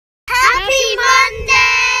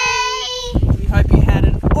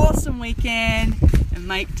awesome weekend and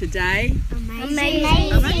make today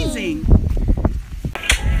amazing.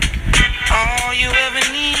 All you ever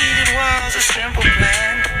needed was a simple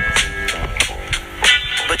plan.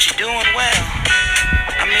 But you're doing well.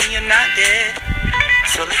 I mean, you're not dead.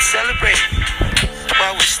 So let's celebrate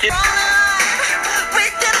while we're still.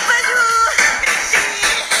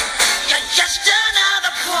 You're just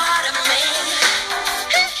another part of me.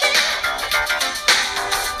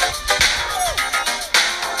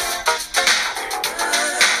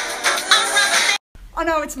 I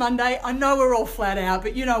know it's Monday, I know we're all flat out,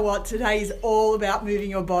 but you know what? Today is all about moving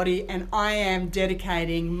your body, and I am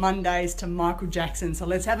dedicating Mondays to Michael Jackson. So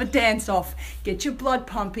let's have a dance off, get your blood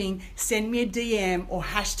pumping, send me a DM or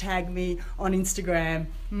hashtag me on Instagram.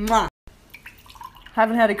 Mwah.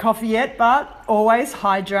 Haven't had a coffee yet, but always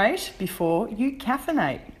hydrate before you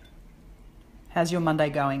caffeinate. How's your Monday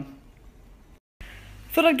going?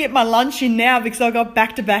 Thought I'd get my lunch in now because I've got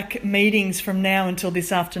back-to-back meetings from now until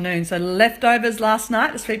this afternoon. So leftovers last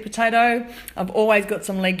night, a sweet potato. I've always got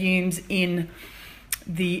some legumes in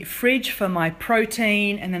the fridge for my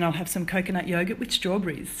protein, and then I'll have some coconut yogurt with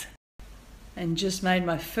strawberries. And just made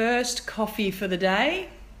my first coffee for the day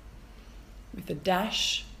with a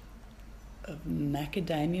dash of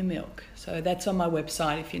macadamia milk. So that's on my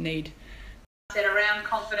website if you need. Around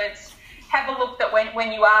confidence. Have a look that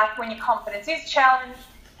when your confidence is challenged,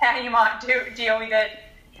 how you might deal with it.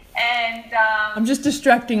 And I'm just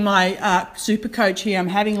distracting my super coach here. I'm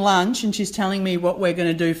having lunch and she's telling me what we're going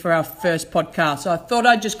to do for our first podcast. So I thought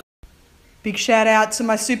I'd just... Big shout out to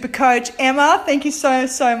my super coach, Emma. Thank you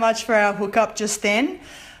so much for our hookup just then.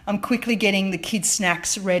 I'm quickly getting the kids'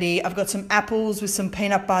 snacks ready. I've got some apples with some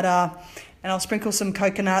peanut butter and I'll sprinkle some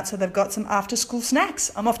coconut so they've got some after-school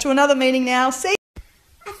snacks. I'm off to another meeting now. See you.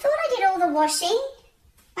 I thought I did all the washing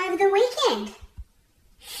over the weekend.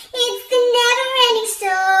 It's the never-ending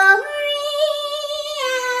story.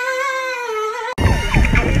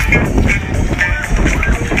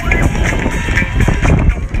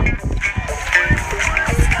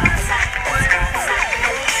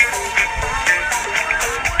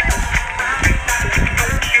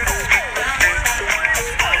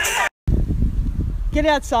 Get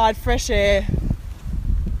outside, fresh air,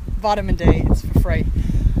 vitamin D, it's for free.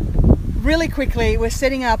 Really quickly, we're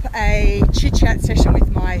setting up a chit-chat session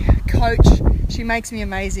with my coach. She makes me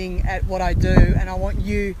amazing at what I do, and I want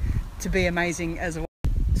you to be amazing as well.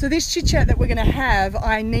 So this chit-chat that we're going to have,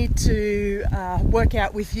 I need to work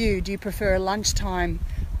out with you. Do you prefer a lunchtime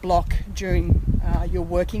block during your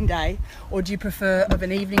working day, or do you prefer of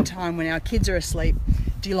an evening time when our kids are asleep?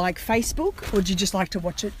 Do you like Facebook, or do you just like to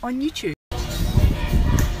watch it on YouTube?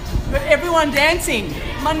 But everyone dancing,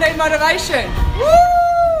 Monday motivation. Woo!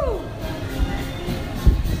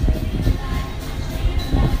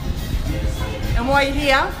 And while you're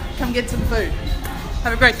here, come get some food.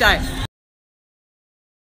 Have a great day.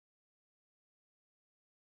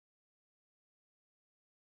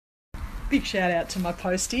 Big shout out to my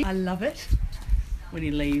postie. I love it when he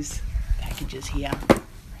leaves packages here.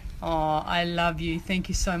 Oh, I love you. Thank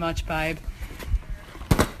you so much, babe.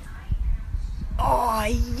 Oh,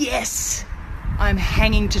 yes. I'm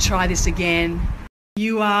hanging to try this again.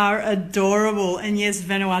 You are adorable. And yes,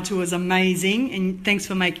 Vanuatu was amazing. And thanks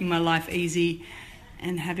for making my life easy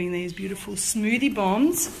and having these beautiful smoothie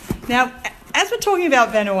bombs. Now, as we're talking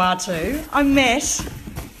about Vanuatu, I met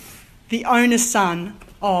the owner's son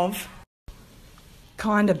of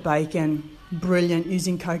Kinda Bacon. Brilliant,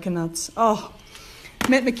 using coconuts. Oh,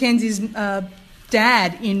 met Mackenzie's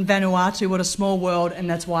dad in Vanuatu. What a small world, and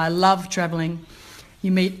that's why I love travelling. You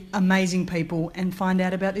meet amazing people and find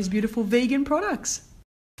out about these beautiful vegan products.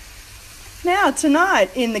 Now, tonight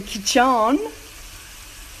in the kitchen,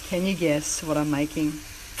 can you guess what I'm making?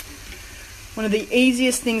 One of the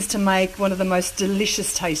easiest things to make, one of the most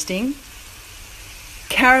delicious tasting,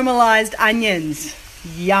 caramelised onions.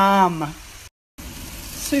 Yum.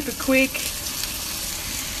 Super quick,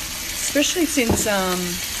 especially since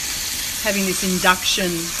having this induction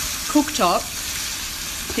cooktop,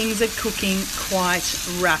 things are cooking quite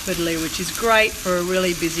rapidly, which is great for a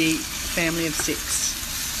really busy family of 6.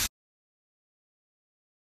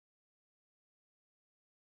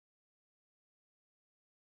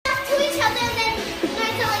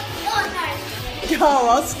 Go,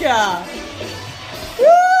 Oscar!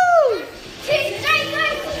 Woo!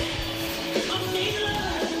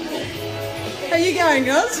 How you going,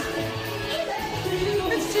 guys?